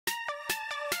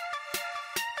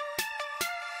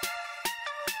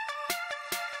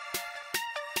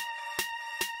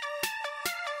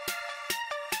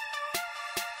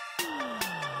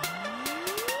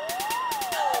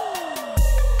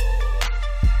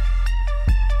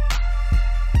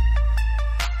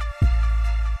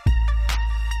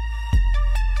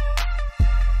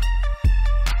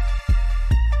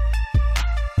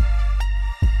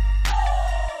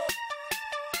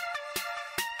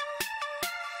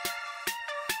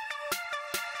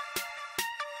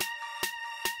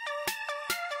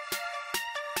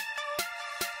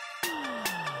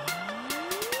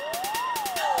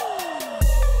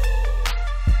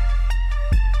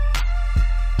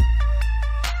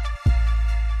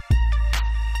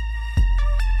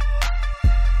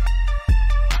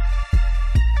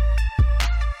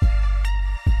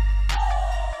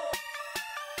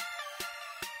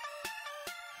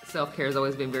self-care has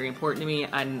always been very important to me.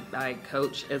 I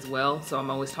coach as well, so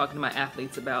I'm always talking to my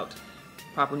athletes about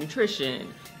proper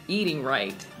nutrition, eating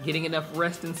right, getting enough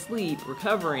rest and sleep,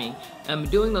 recovering,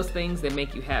 doing those things that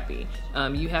make you happy.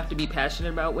 You have to be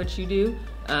passionate about what you do.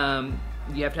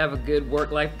 You have to have a good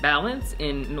work-life balance.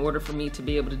 In order for me to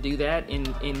be able to do that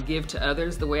and give to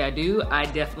others the way I do, I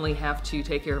definitely have to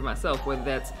take care of myself, whether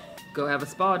that's go have a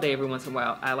spa day every once in a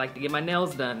while. I like to get my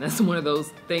nails done. That's one of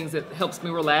those things that helps me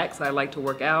relax. I like to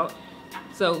work out.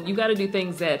 So you got to do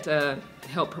things that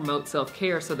help promote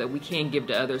self-care so that we can give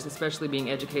to others, especially being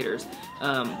educators.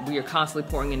 We are constantly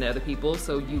pouring into other people,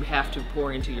 so you have to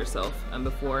pour into yourself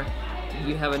before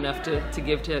you have enough to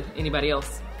give to anybody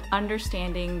else.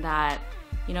 Understanding that,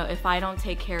 you know, if I don't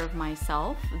take care of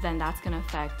myself, then that's going to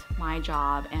affect my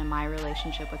job and my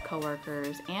relationship with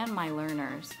coworkers and my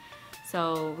learners.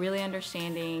 So really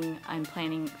understanding and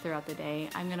planning throughout the day.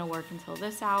 I'm going to work until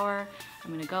this hour.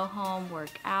 I'm going to go home,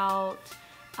 work out,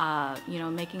 you know,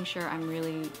 making sure I'm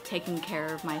really taking care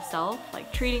of myself,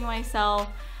 like treating myself,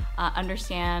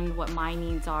 understand what my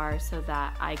needs are so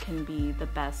that I can be the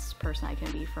best person I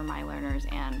can be for my learners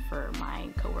and for my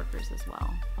coworkers as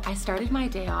well. I started my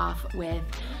day off with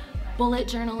bullet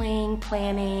journaling,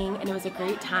 planning, and it was a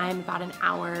great time, about an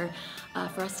hour,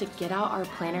 for us to get out our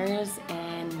planners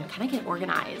and kind of get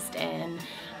organized.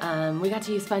 And we got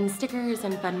to use fun stickers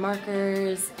and fun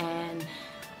markers, and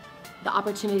the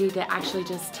opportunity to actually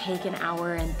just take an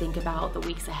hour and think about the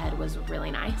weeks ahead was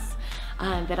really nice.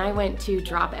 Then I went to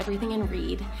drop everything and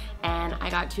read, and I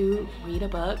got to read a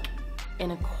book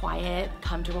in a quiet,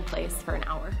 comfortable place for an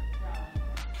hour.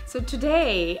 So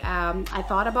today, I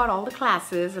thought about all the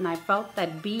classes, and I felt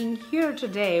that being here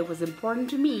today was important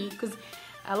to me because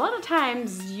a lot of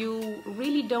times you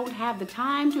really don't have the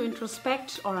time to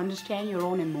introspect or understand your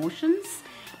own emotions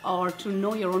or to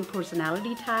know your own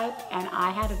personality type, and I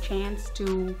had a chance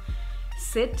to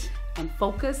sit and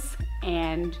focus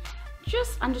and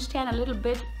just understand a little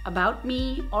bit about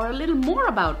me or a little more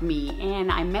about me.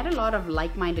 And I met a lot of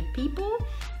like-minded people,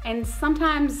 and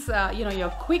sometimes you know, you're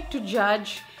quick to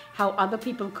judge how other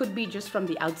people could be just from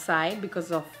the outside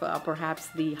because of perhaps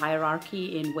the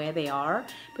hierarchy in where they are,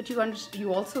 but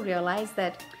you also realize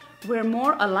that we're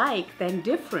more alike than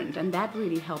different, and that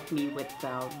really helped me with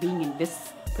being in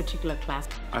this particular class.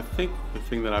 I think the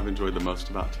thing that I've enjoyed the most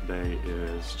about today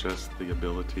is just the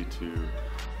ability to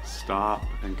stop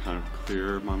and kind of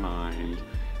clear my mind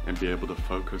and be able to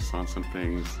focus on some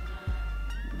things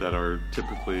that are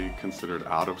typically considered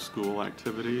out of school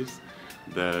activities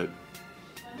that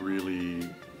really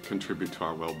contribute to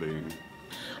our well-being.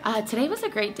 Today was a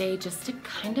great day just to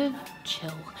kind of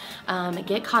chill,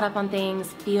 get caught up on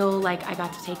things, feel like I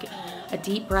got to take a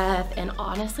deep breath and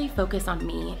honestly focus on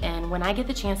me. And when I get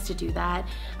the chance to do that,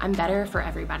 I'm better for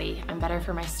everybody. I'm better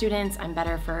for my students, I'm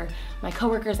better for my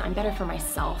coworkers, I'm better for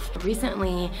myself.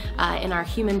 Recently, in our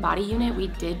human body unit, we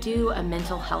did do a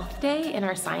mental health day in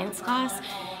our science class,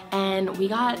 and we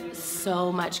got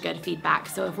so much good feedback.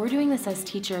 So if we're doing this as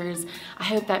teachers, I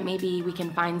hope that maybe we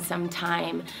can find some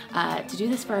time to do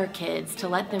this for our kids, to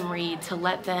let them read, to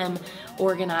let them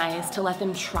organize, to let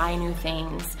them try new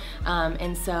things.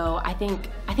 And so I think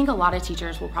a lot of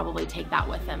teachers will probably take that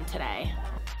with them today.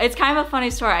 It's kind of a funny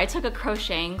story. I took a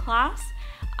crocheting class.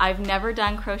 I've never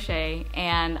done crochet,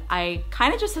 and I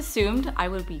kind of just assumed I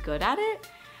would be good at it.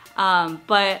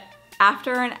 But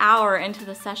after an hour into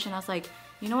the session, I was like,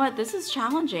 you know what, this is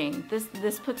challenging.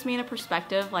 This puts me in a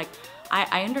perspective. Like,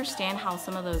 I understand how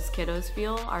some of those kiddos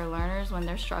feel, our learners, when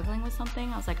they're struggling with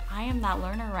something. I was like, I am that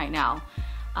learner right now.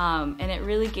 And it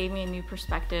really gave me a new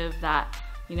perspective that,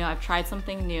 you know, I've tried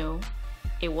something new.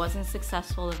 It wasn't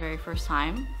successful the very first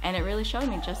time. And it really showed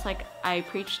me, just like I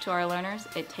preach to our learners,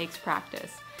 it takes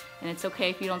practice. And it's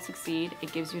okay if you don't succeed.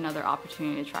 It gives you another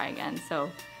opportunity to try again. So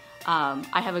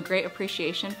I have a great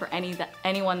appreciation for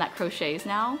anyone that crochets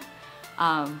now.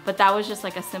 But that was just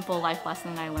like a simple life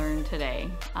lesson that I learned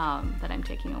today that I'm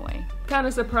taking away. Kind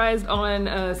of surprised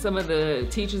on some of the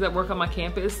teachers that work on my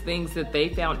campus, things that they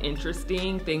found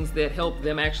interesting, things that help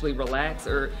them actually relax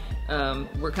or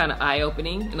were kind of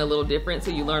eye-opening and a little different.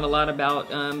 So you learn a lot about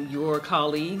your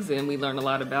colleagues, and we learn a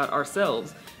lot about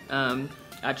ourselves.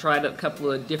 I tried a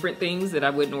couple of different things that I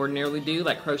wouldn't ordinarily do,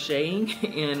 like crocheting,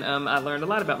 and I learned a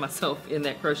lot about myself in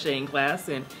that crocheting class,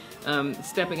 and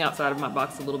stepping outside of my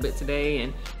box a little bit today,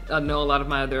 and I know a lot of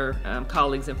my other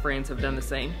colleagues and friends have done the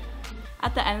same.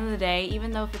 At the end of the day,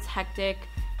 even though if it's hectic,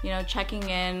 you know, checking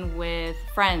in with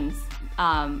friends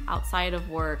outside of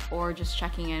work, or just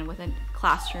checking in with a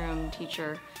classroom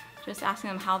teacher, just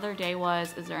asking them how their day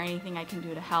was, is there anything I can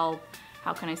do to help,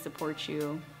 how can I support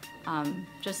you,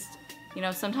 just You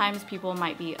know, sometimes people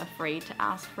might be afraid to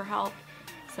ask for help.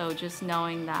 So just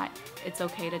knowing that it's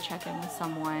okay to check in with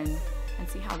someone and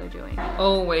see how they're doing.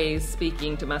 Always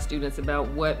speaking to my students about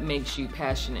what makes you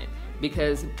passionate.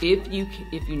 Because if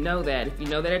you know that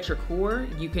at your core,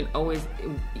 you can always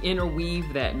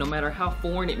interweave that. No matter how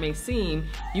foreign it may seem,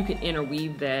 you can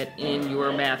interweave that in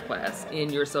your math class,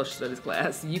 in your social studies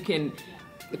class. You can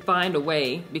find a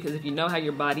way, because if you know how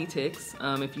your body ticks,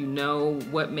 if you know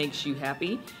what makes you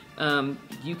happy,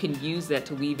 you can use that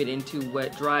to weave it into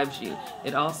what drives you.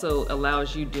 It also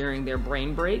allows you during their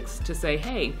brain breaks to say,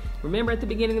 hey, remember at the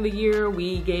beginning of the year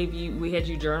we had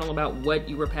you journal about what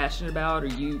you were passionate about, or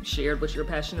you shared what you were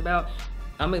passionate about.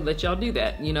 I'm gonna let y'all do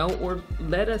that, you know, or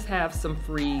let us have some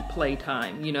free play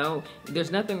time, you know. There's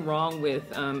nothing wrong with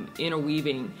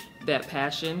interweaving that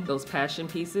passion, those passion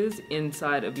pieces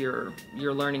inside of your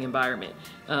learning environment.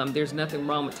 There's nothing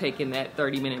wrong with taking that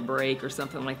 30-minute break or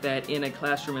something like that in a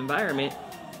classroom environment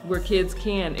where kids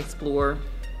can explore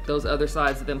those other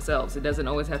sides of themselves. It doesn't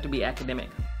always have to be academic.